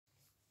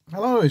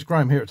Hello, it's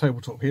Graham here at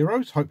Tabletop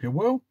Heroes. Hope you're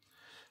well.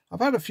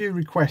 I've had a few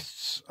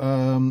requests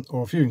or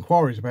a few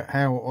inquiries about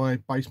how I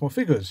base my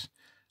figures,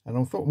 and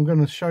I thought I'm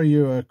going to show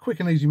you a quick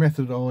and easy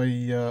method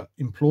I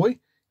employ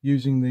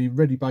using the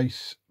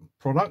ReadyBase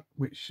product,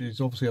 which is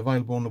obviously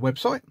available on the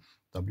website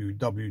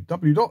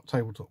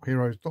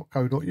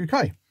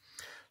www.tabletopheroes.co.uk.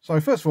 So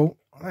first of all,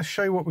 let's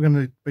show you what we're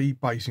going to be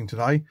basing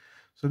today.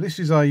 So this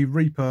is a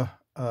Reaper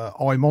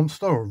Eye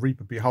Monster or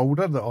Reaper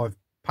Beholder that I've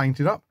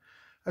painted up.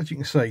 As you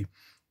can see,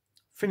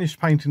 finished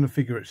painting the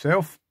figure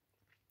itself.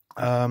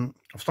 I've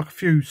stuck a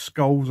few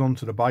skulls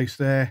onto the base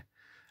there,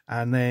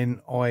 and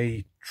then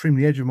I trim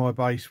the edge of my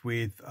base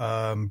with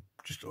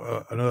just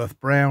an earth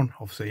brown,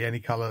 obviously any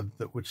colour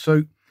that would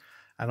suit,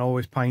 and I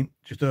always paint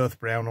just earth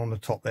brown on the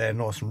top there,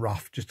 nice and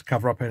rough, just to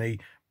cover up any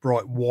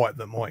bright white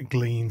that might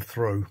gleam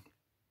through.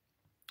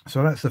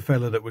 So that's the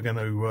fella that we're going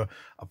to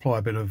apply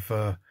a bit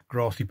of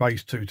grassy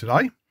base to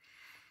today,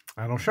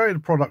 and I'll show you the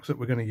products that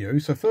we're going to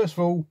use. So first of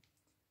all,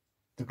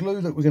 the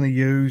glue that we're going to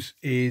use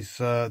is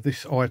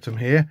this item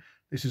here.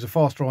 This is a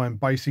fast drying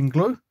basing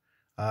glue.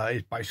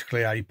 It's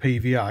basically a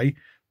PVA,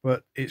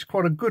 but it's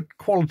quite a good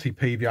quality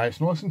PVA.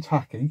 It's nice and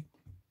tacky,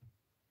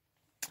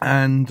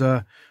 and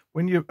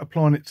when you're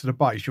applying it to the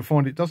base, you'll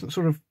find it doesn't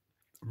sort of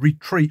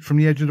retreat from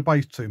the edge of the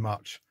base too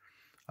much.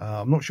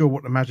 I'm not sure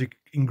what the magic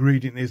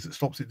ingredient is that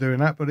stops it doing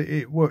that, but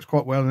it works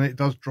quite well, and it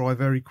does dry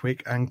very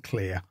quick and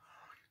clear.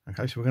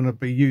 Okay, so we're going to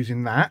be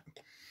using that.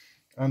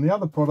 And the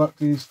other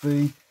product is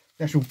the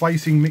actual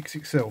basing mix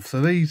itself.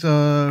 So these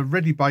are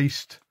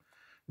ReadyBase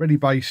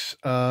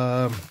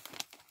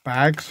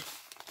bags.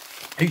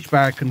 Each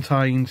bag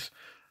contains,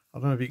 I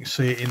don't know if you can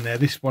see it in there,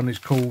 this one is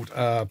called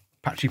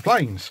Patchy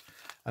Plains,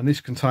 and this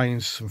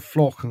contains some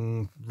flock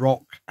and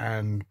rock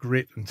and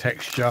grit and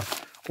texture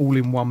all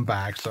in one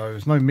bag. So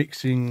there's no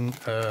mixing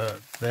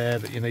there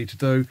that you need to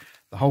do.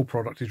 The whole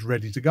product is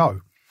ready to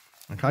go.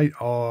 Okay,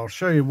 I'll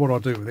show you what I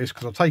do with this,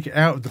 because I'll take it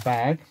out of the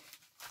bag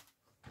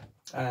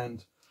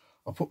and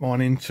I'll put mine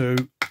into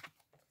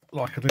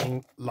like a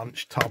little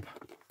lunch tub.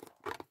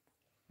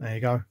 There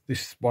you go.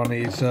 This one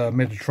is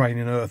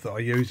Mediterranean earth that I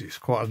use. It's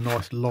quite a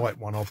nice light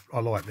one. I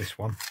like this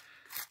one.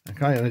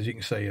 Okay, and as you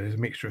can see, there's a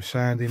mixture of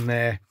sand in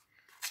there,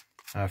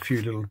 a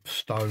few little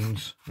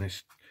stones, and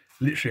it's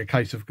literally a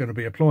case of going to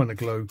be applying the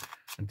glue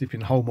and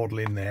dipping the whole model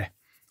in there.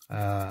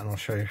 And I'll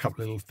show you a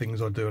couple of little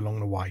things I do along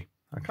the way.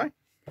 Okay,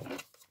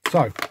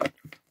 so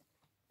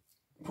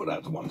put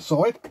that to one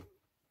side.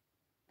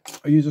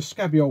 I use a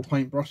scabby old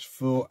paintbrush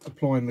for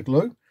applying the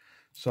glue.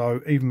 So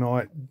even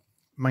my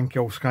manky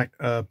old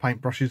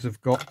paintbrushes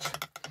have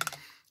got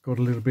a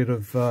little bit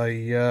of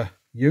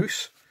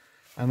use.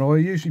 And I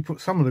usually put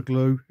some of the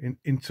glue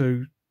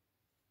into,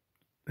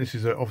 this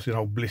is obviously an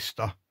old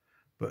blister,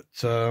 but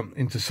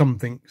into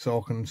something so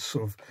I can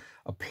sort of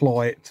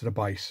apply it to the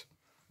base.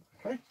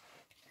 Okay.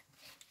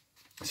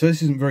 So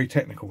this isn't very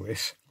technical,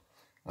 this,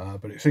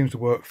 but it seems to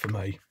work for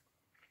me.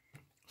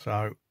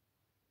 So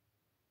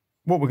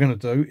what we're going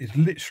to do is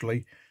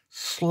literally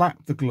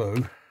slap the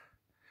glue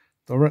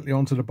directly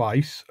onto the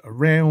base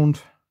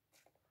around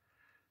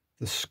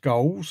the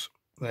skulls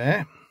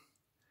there.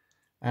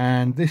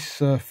 And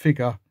this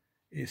figure,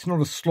 it's not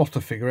a slaughter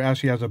figure, it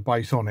actually has a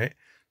base on it,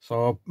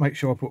 so I'll make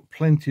sure I put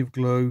plenty of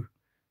glue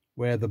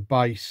where the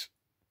base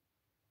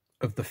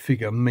of the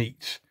figure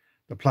meets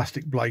the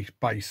plastic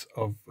base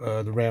of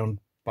the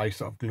round base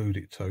that I've glued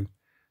it to.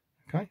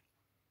 Okay,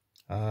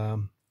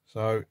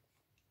 so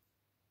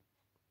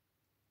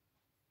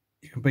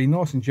you can be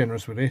nice and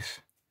generous with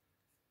this.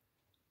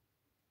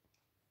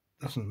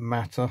 Doesn't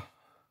matter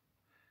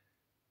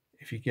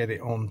if you get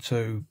it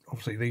onto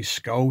obviously these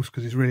skulls,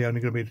 because it's really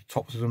only going to be the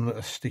tops of them that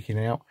are sticking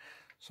out.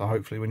 So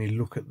hopefully when you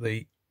look at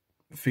the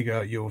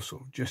figure, you'll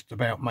sort of just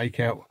about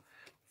make out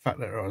the fact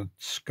that there are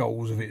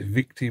skulls of its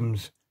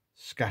victims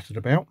scattered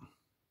about.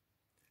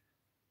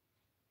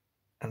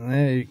 And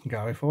there you can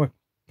go. If I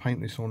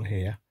paint this on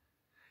here,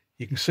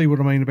 you can see what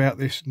I mean about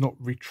this not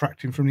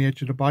retracting from the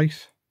edge of the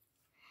base.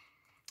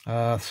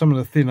 Some of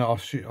the thinner, I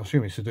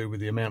assume it's to do with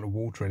the amount of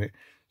water in it,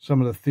 some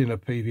of the thinner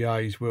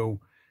PVAs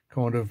will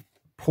kind of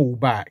pull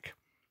back.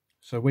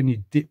 So when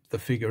you dip the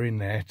figure in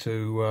there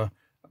to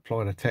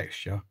apply the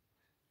texture,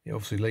 it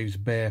obviously leaves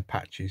bare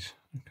patches.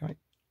 Okay.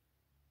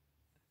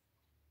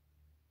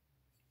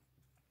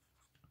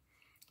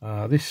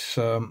 This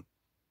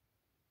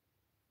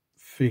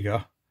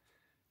figure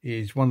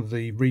is one of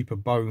the Reaper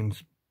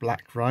Bones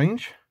Black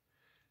range.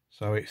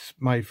 So it's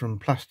made from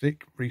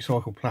plastic,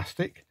 recycled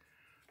plastic.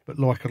 But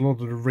like a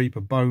lot of the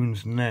Reaper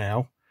Bones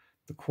now,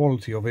 the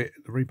quality of it,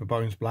 the Reaper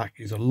Bones Black,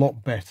 is a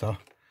lot better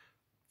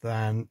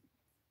than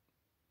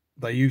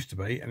they used to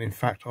be. And in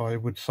fact, I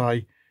would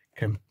say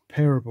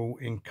comparable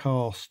in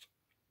cast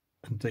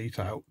and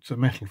detail to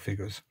metal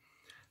figures,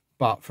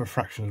 but for a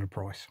fraction of the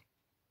price.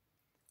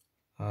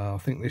 I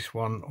think this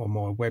one on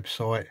my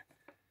website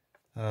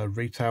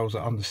retails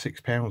at under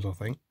 £6, I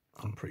think.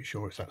 I'm pretty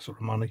sure it's that sort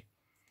of money.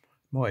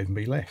 Might even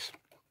be less.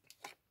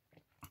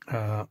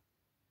 There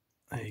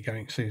you go,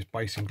 you can see this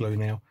basing glue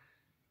now.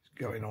 It's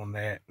going on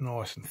there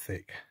nice and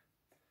thick.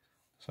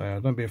 So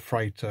don't be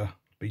afraid to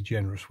be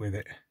generous with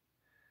it.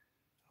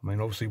 I mean,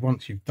 obviously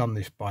once you've done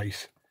this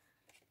base,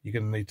 you're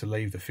going to need to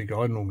leave the figure.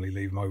 I normally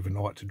leave them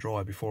overnight to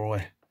dry before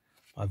I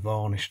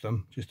varnish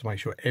them, just to make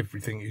sure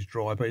everything is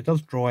dry, but it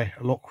does dry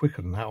a lot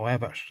quicker than that. I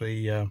have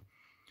actually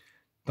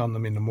done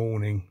them in the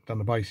morning, done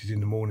the bases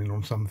in the morning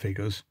on some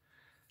figures,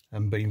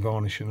 and been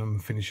varnishing them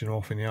and finishing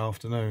off in the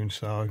afternoon.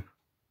 So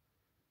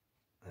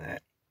and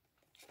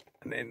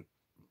then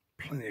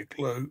plenty of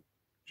glue,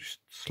 just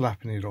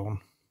slapping it on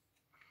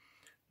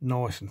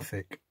nice and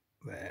thick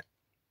there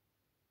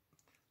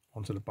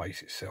onto the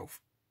base itself.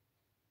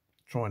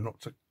 Trying not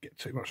to get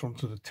too much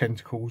onto the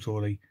tentacles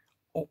or the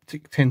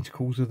optic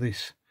tentacles of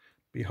this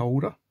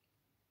beholder,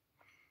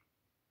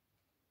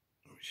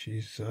 which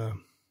is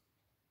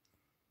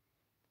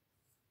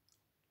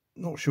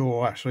not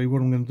sure actually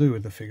what I'm going to do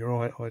with the figure.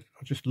 I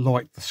just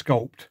like the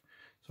sculpt,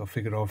 so I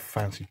figured I'd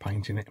fancy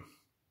painting it.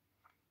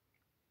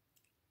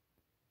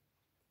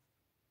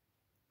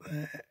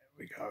 There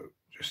we go,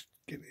 just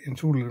get it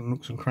into all the little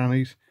nooks and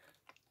crannies,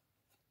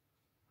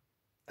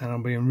 and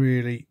I'm being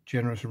really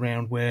generous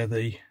around where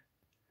the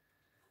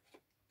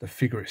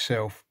figure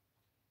itself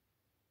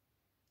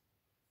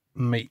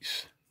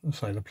meets, let's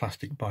say, the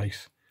plastic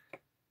base.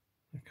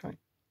 Okay,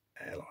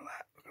 like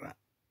that, look at that.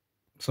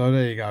 So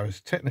there you go,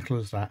 as technical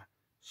as that,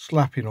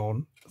 slapping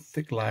on a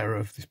thick layer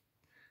of this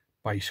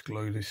base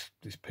glue, this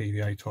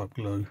PVA type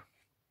glue.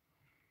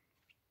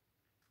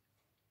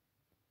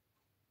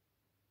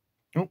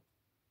 Oh,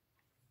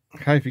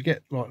 okay, if you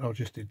get, like I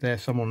just did there,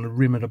 some on the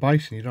rim of the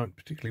base and you don't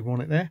particularly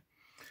want it there,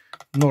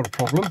 not a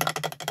problem.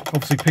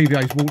 Obviously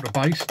PVA is water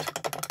based,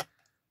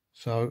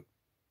 so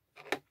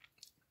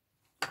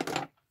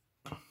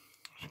a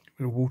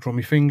bit of water on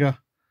my finger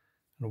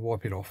and I'll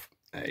wipe it off.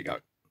 There you go,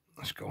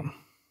 that's gone.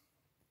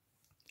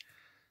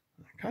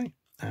 Okay,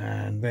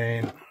 and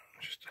then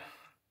just,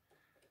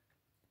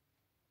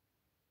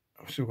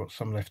 I've still got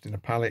some left in the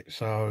palette,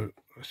 so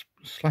let's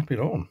slap it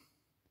on.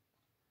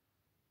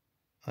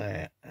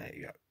 There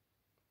you go.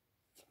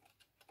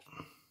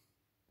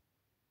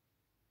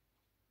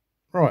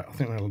 Right, I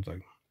think that'll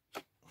do.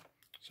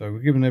 So we're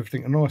giving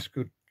everything a nice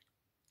good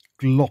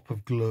glop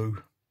of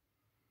glue.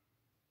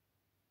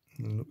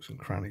 And nooks and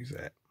crannies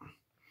there.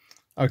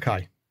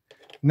 Okay,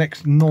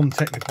 next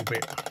non-technical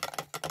bit.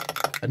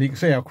 And you can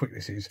see how quick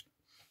this is.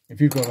 If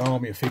you've got an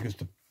army of figures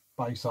to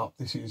base up,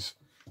 this is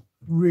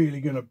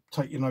really going to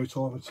take you no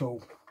time at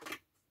all.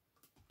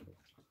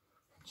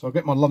 So I'll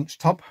get my lunch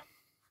tub.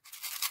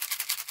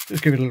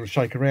 Just give it a little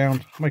shake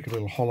around, make a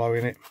little hollow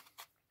in it.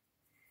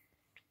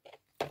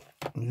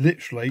 And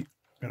literally,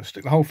 I'm going to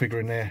stick the whole figure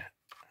in there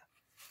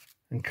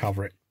and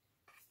cover it.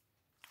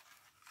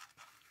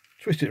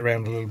 Twist it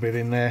around a little bit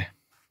in there.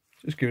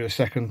 Just give it a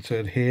second to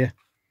adhere.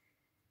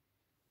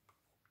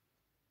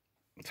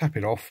 Tap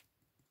it off.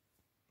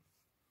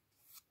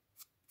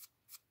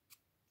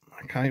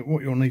 Okay,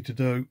 what you'll need to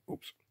do,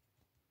 oops,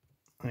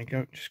 there you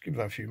go, just give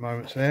that a few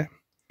moments there.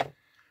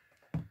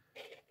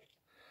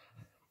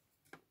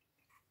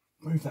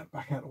 Move that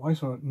back out of the way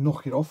so I don't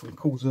knock it off and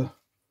cause a...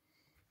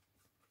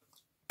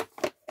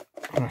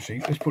 Actually,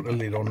 let's put the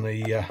lid on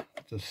the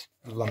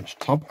lunch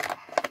tub.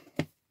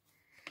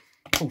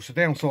 Of course, the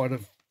downside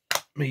of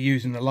me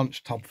using the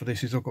lunch tub for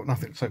this is I've got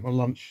nothing to take my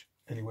lunch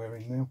anywhere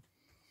in now.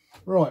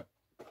 Right,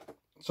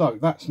 so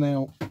that's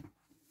now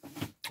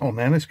on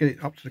there. Let's get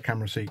it up to the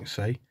camera so you can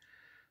see.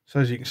 So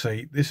as you can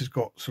see, this has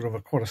got sort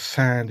of quite a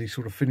sandy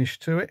sort of finish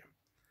to it.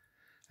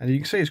 And you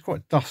can see it's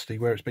quite dusty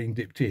where it's been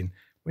dipped in.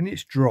 When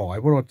it's dry,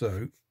 what I'll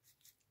do,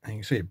 and you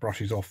can see it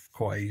brushes off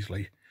quite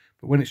easily,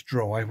 but when it's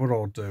dry, what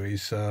I'll do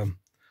is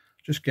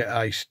just get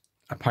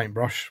a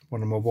paintbrush,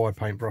 one of my wide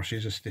paint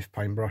brushes, a stiff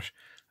paintbrush,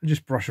 and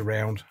just brush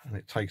around, and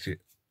it takes it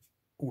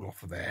all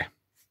off of there.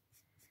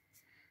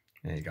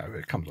 There you go,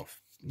 it comes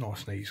off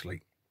nice and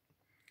easily.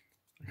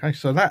 Okay,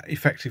 so that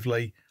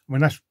effectively, I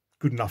mean, that's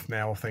good enough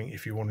now, I think,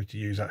 if you wanted to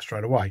use that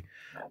straight away.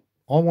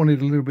 I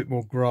wanted a little bit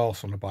more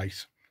grass on the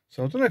base.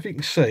 So I don't know if you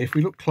can see, if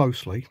we look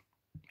closely,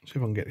 see if I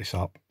can get this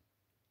up,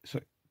 so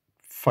it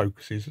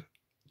focuses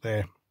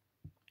there.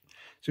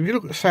 So if you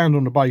look at the sand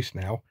on the base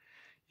now,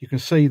 you can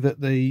see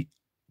that the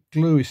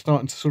glue is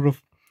starting to sort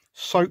of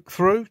soak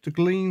through, to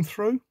gleam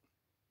through.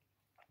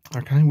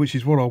 Okay, which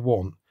is what I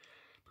want,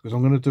 because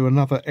I'm going to do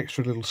another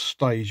extra little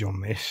stage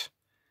on this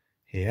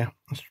here.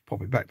 Let's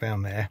pop it back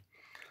down there.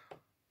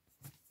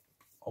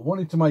 I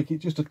wanted to make it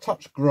just a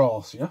touch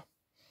grassier,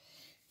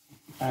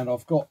 and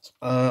I've got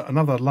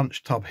another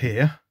lunch tub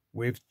here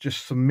with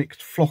just some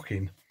mixed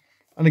flocking.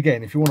 And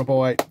again, if you want to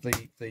buy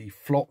the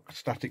flock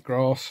static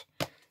grass,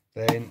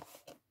 then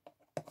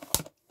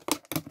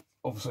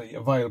obviously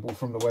available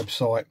from the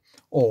website,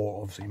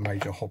 or obviously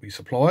major hobby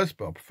suppliers,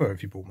 but I prefer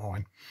if you bought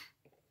mine.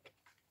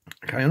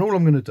 Okay, and all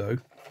I'm going to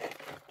do,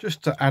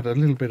 just to add a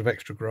little bit of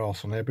extra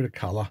grass on there, a bit of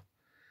colour,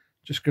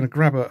 just going to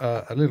grab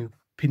a little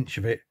pinch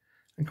of it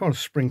and kind of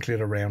sprinkle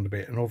it around a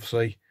bit. And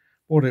obviously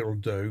what it'll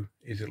do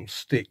is it'll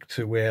stick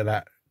to where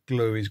that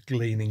glue is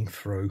gleaming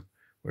through,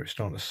 where it's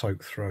starting to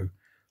soak through.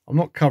 I'm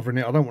not covering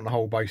it. I don't want the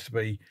whole base to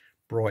be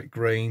bright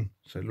green,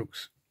 so it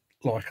looks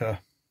like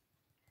a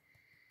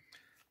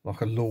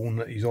like a lawn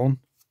that he's on.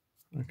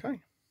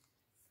 Okay,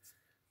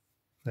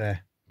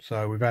 there.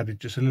 So we've added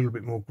just a little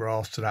bit more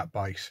grass to that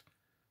base.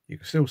 You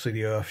can still see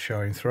the earth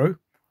showing through.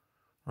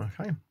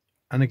 Okay,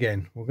 and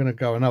again, we're going to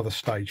go another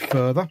stage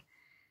further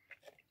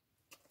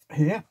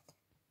here.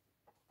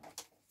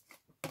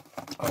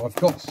 I've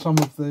got some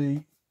of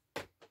the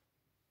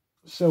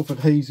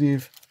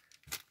self-adhesive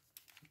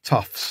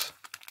tufts.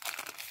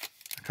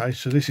 Okay,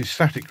 so this is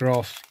static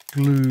grass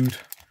glued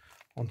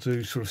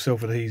onto sort of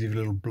self-adhesive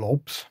little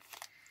blobs.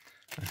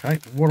 Okay,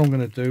 what I'm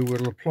going to do,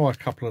 we'll apply a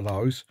couple of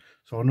those.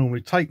 So I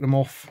normally take them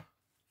off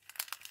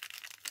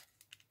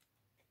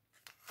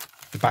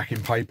the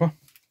backing paper.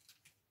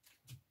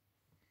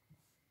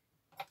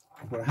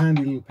 I've got a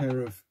handy little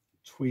pair of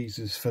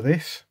tweezers for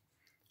this.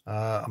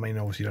 I mean,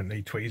 obviously you don't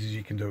need tweezers,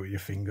 you can do it with your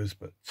fingers,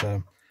 but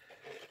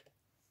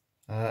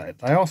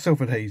they are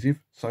self-adhesive,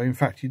 so in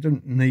fact you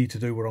don't need to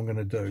do what I'm going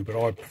to do, but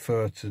I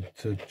prefer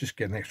to just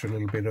get an extra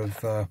little bit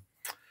of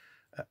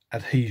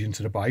adhesion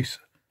to the base.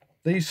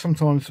 These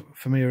sometimes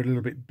for me are a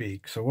little bit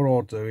big, so what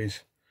I'll do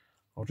is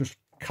I'll just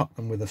cut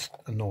them with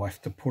a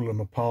knife to pull them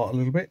apart a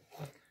little bit,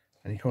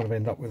 and you kind of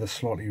end up with a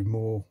slightly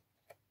more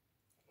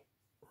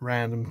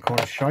random kind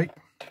of shape.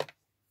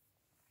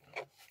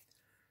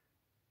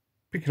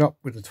 Pick it up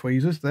with the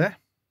tweezers there,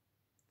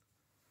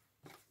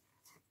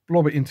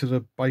 blob it into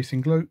the basing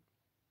glue.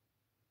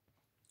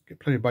 Get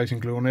plenty of basing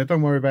glue on there.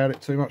 Don't worry about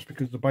it too much,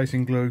 because the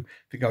basing glue,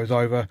 if it goes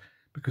over,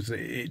 because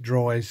it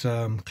dries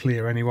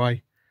clear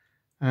anyway,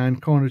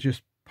 and kind of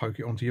just poke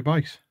it onto your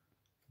base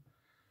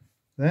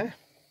there.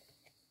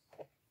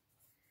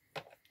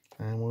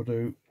 And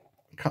we'll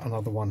cut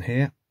another one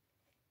here.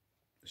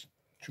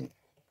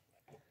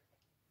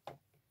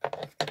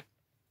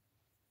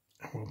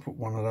 We'll put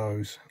one of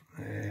those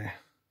there.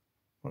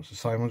 That's the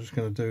same. I'm just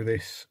going to do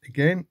this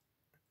again.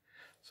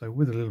 So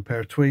with a little pair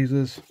of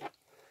tweezers,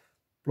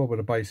 blob of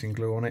the basing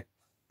glue on it.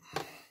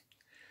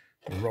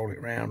 We'll roll it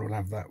round. We'll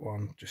have that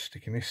one just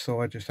sticking this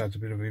side. Just adds a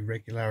bit of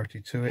irregularity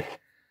to it.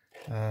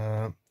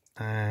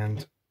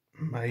 And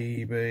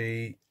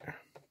maybe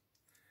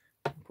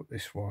put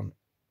this one.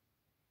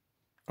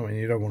 I mean,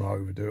 you don't want to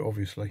overdo it,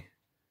 obviously.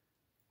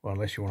 Well,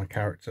 unless you want a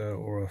character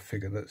or a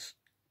figure that's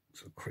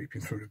sort of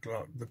creeping through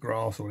the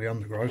grass or the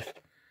undergrowth.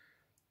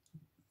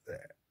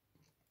 There.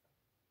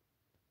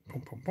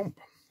 Pump, pump, pump.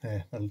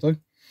 There, that'll do.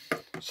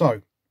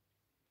 So,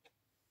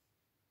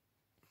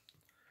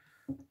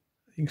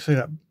 you can see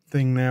that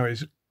thing now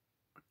is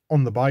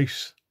on the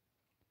base.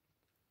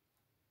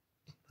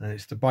 And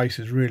it's the base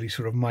has really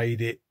sort of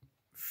made it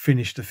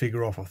finish the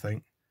figure off, I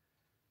think.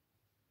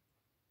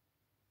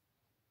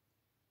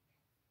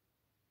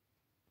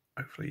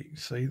 Hopefully you can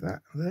see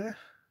that there.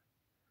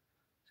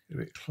 Let's get a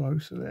bit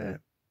closer there.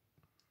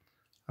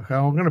 Okay,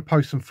 I'm going to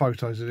post some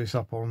photos of this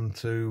up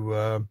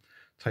onto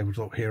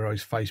Tabletop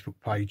Heroes Facebook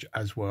page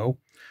as well.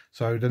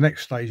 So the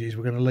next stage is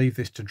we're going to leave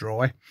this to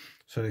dry,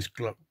 so this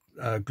glue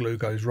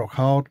goes rock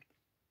hard.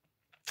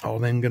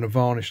 I'm then going to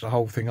varnish the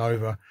whole thing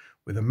over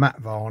with a matte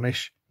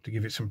varnish to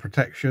give it some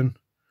protection,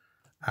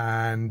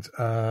 and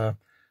the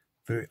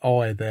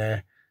eye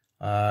there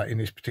in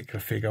this particular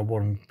figure,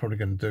 what I'm probably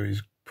going to do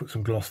is put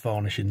some gloss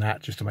varnish in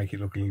that just to make it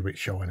look a little bit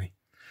shiny.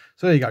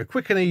 So there you go,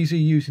 quick and easy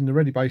using the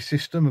Ready Base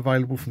system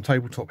available from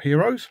Tabletop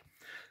Heroes.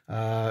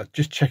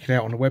 Just check it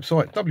out on the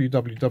website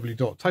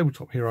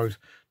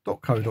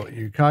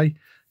www.tabletopheroes.co.uk.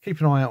 Keep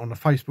an eye out on the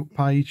Facebook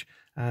page,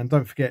 and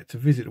don't forget to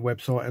visit the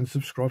website and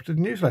subscribe to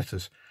the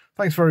newsletters.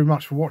 Thanks very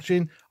much for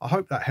watching. I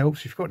hope that helps.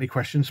 If you've got any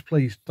questions,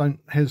 please don't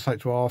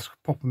hesitate to ask.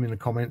 Pop them in the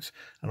comments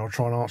and I'll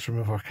try and answer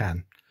them if I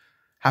can.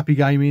 Happy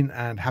gaming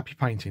and happy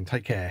painting.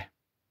 Take care.